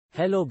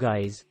Hello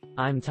guys,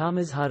 I'm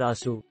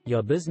Thamizharasu,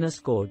 your business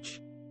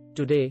coach.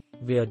 Today,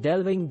 we are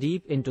delving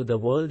deep into the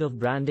world of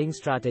branding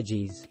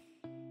strategies.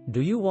 Do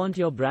you want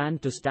your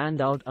brand to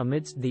stand out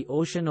amidst the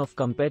ocean of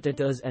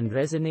competitors and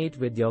resonate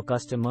with your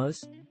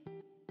customers?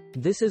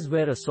 This is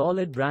where a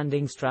solid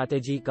branding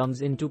strategy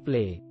comes into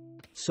play.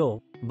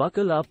 So,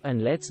 buckle up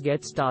and let's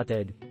get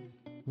started.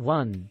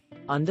 1.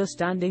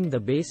 Understanding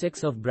the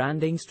basics of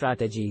branding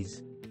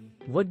strategies.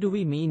 What do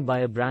we mean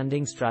by a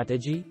branding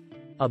strategy?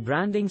 A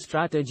branding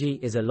strategy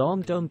is a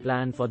long-term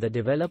plan for the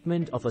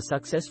development of a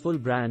successful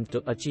brand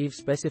to achieve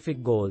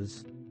specific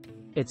goals.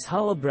 It's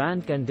how a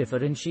brand can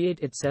differentiate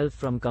itself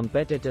from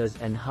competitors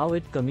and how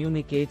it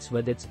communicates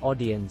with its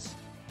audience.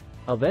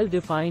 A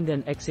well-defined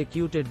and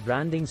executed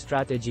branding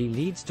strategy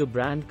leads to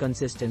brand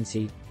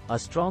consistency, a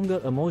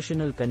stronger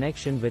emotional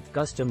connection with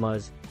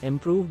customers,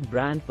 improved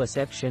brand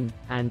perception,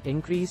 and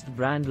increased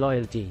brand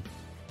loyalty.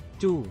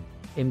 2.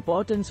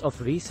 Importance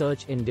of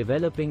research in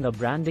developing a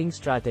branding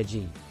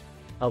strategy.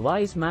 A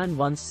wise man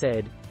once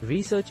said,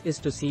 "Research is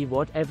to see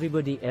what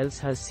everybody else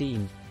has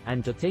seen,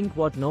 and to think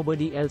what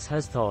nobody else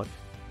has thought."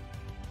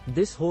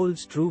 This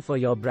holds true for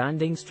your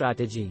branding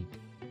strategy.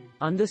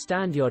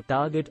 Understand your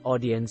target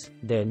audience,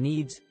 their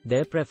needs,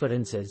 their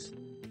preferences.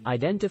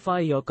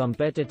 Identify your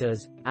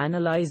competitors,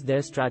 analyze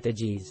their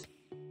strategies.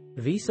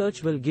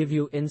 Research will give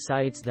you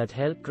insights that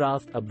help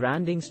craft a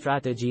branding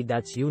strategy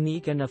that's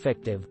unique and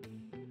effective.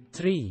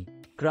 3.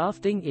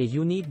 Crafting a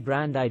unique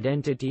brand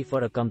identity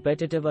for a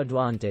competitive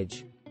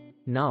advantage.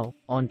 Now,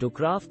 on to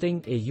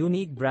crafting a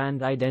unique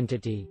brand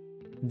identity.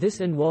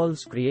 This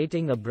involves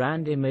creating a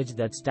brand image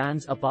that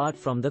stands apart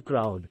from the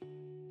crowd.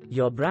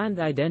 Your brand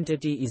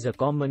identity is a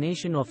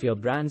combination of your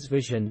brand's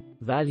vision,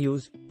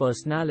 values,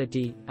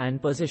 personality,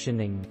 and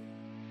positioning.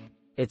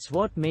 It's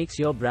what makes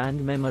your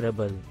brand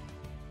memorable.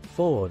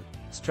 4.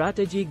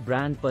 Strategic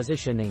brand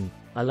positioning,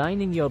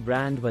 aligning your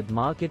brand with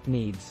market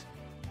needs.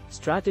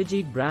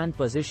 Strategic brand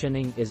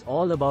positioning is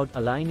all about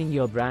aligning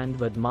your brand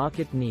with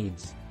market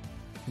needs.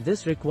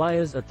 This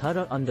requires a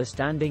thorough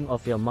understanding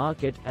of your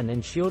market and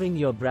ensuring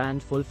your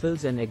brand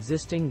fulfills an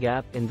existing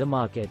gap in the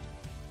market.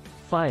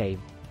 5.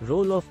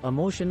 Role of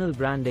emotional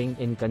branding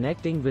in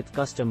connecting with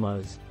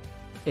customers.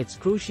 It's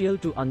crucial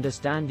to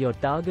understand your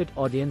target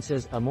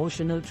audience's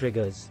emotional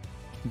triggers.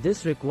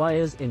 This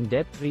requires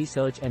in-depth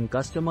research and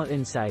customer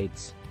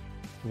insights.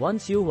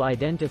 Once you've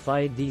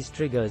identified these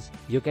triggers,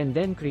 you can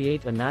then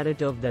create a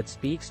narrative that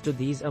speaks to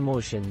these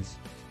emotions.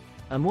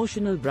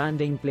 Emotional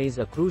branding plays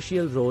a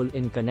crucial role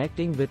in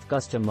connecting with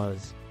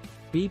customers.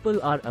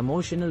 People are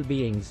emotional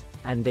beings,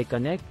 and they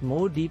connect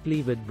more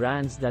deeply with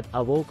brands that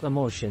evoke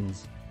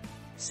emotions.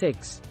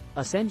 6.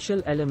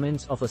 Essential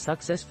elements of a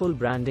successful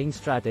branding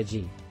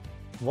strategy.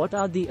 What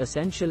are the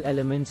essential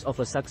elements of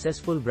a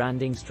successful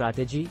branding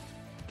strategy?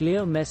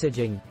 Clear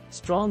messaging,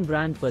 strong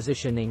brand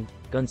positioning,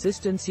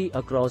 consistency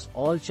across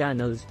all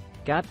channels,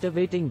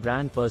 captivating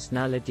brand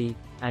personality,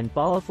 and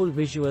powerful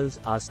visuals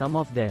are some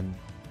of them.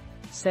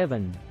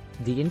 7.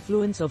 The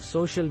influence of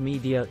social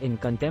media in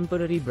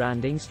contemporary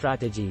branding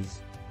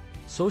strategies.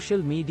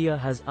 Social media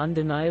has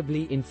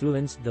undeniably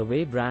influenced the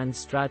way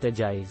brands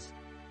strategize.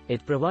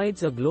 It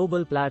provides a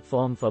global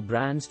platform for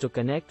brands to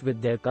connect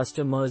with their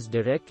customers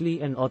directly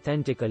and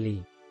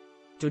authentically.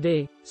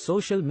 Today,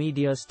 social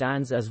media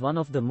stands as one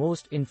of the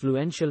most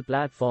influential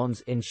platforms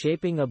in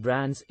shaping a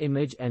brand's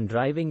image and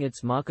driving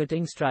its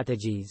marketing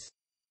strategies.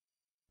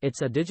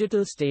 It's a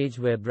digital stage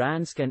where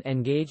brands can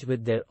engage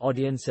with their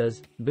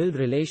audiences, build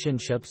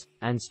relationships,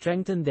 and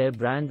strengthen their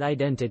brand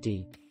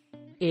identity.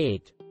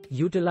 8.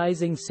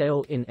 Utilizing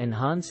SEO in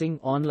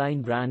enhancing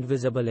online brand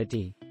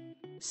visibility.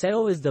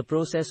 SEO is the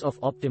process of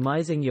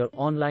optimizing your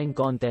online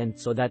content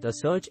so that a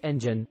search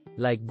engine,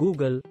 like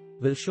Google,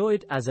 will show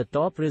it as a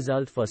top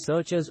result for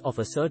searches of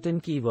a certain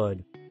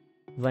keyword.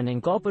 When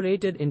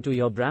incorporated into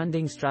your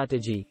branding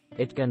strategy,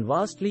 it can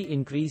vastly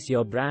increase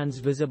your brand's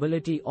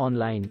visibility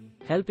online,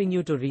 helping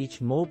you to reach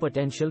more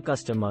potential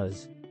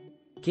customers.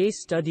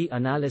 Case study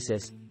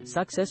analysis,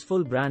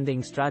 successful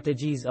branding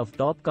strategies of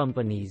top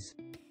companies.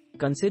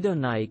 Consider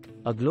Nike,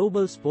 a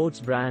global sports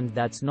brand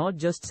that's not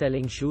just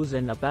selling shoes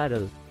and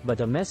apparel,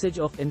 but a message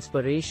of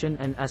inspiration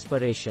and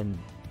aspiration.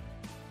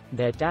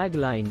 Their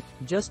tagline,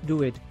 "Just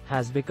do it,"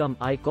 has become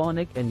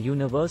iconic and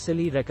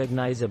universally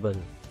recognizable.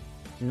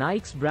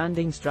 Nike's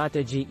branding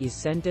strategy is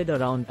centered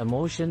around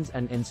emotions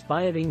and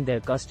inspiring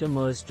their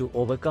customers to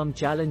overcome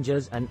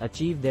challenges and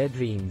achieve their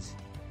dreams.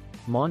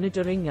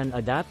 Monitoring and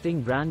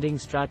adapting branding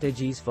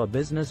strategies for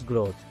business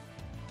growth.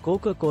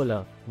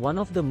 Coca-Cola, one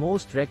of the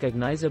most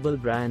recognizable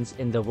brands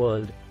in the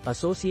world,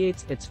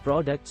 associates its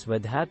products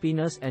with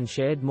happiness and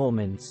shared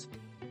moments.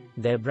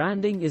 Their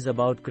branding is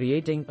about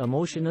creating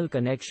emotional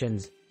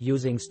connections,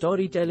 using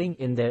storytelling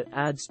in their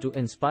ads to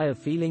inspire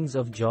feelings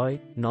of joy,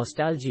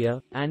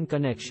 nostalgia, and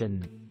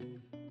connection.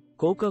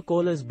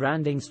 Coca-Cola's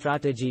branding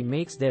strategy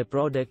makes their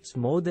products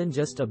more than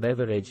just a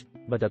beverage,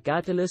 but a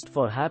catalyst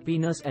for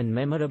happiness and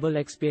memorable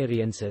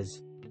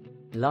experiences.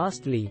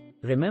 Lastly,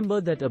 remember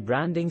that a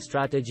branding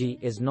strategy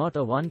is not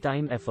a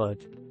one-time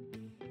effort.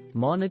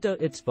 Monitor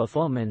its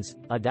performance,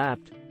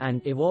 adapt,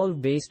 and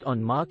evolve based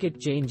on market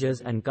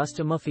changes and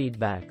customer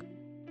feedback.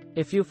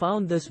 If you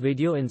found this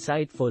video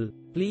insightful,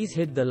 please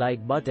hit the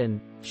like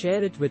button,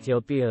 share it with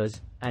your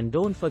peers, and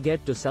don't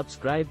forget to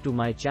subscribe to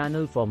my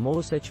channel for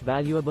more such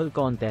valuable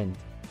content.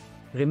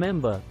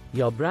 Remember,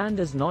 your brand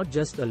is not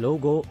just a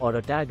logo or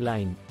a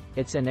tagline,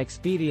 it's an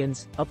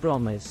experience, a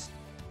promise.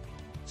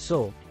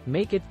 So,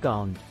 make it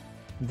count.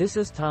 This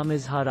is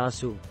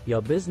Thamizharasu,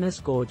 your business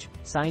coach,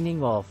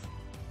 signing off.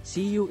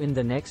 See you in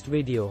the next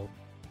video.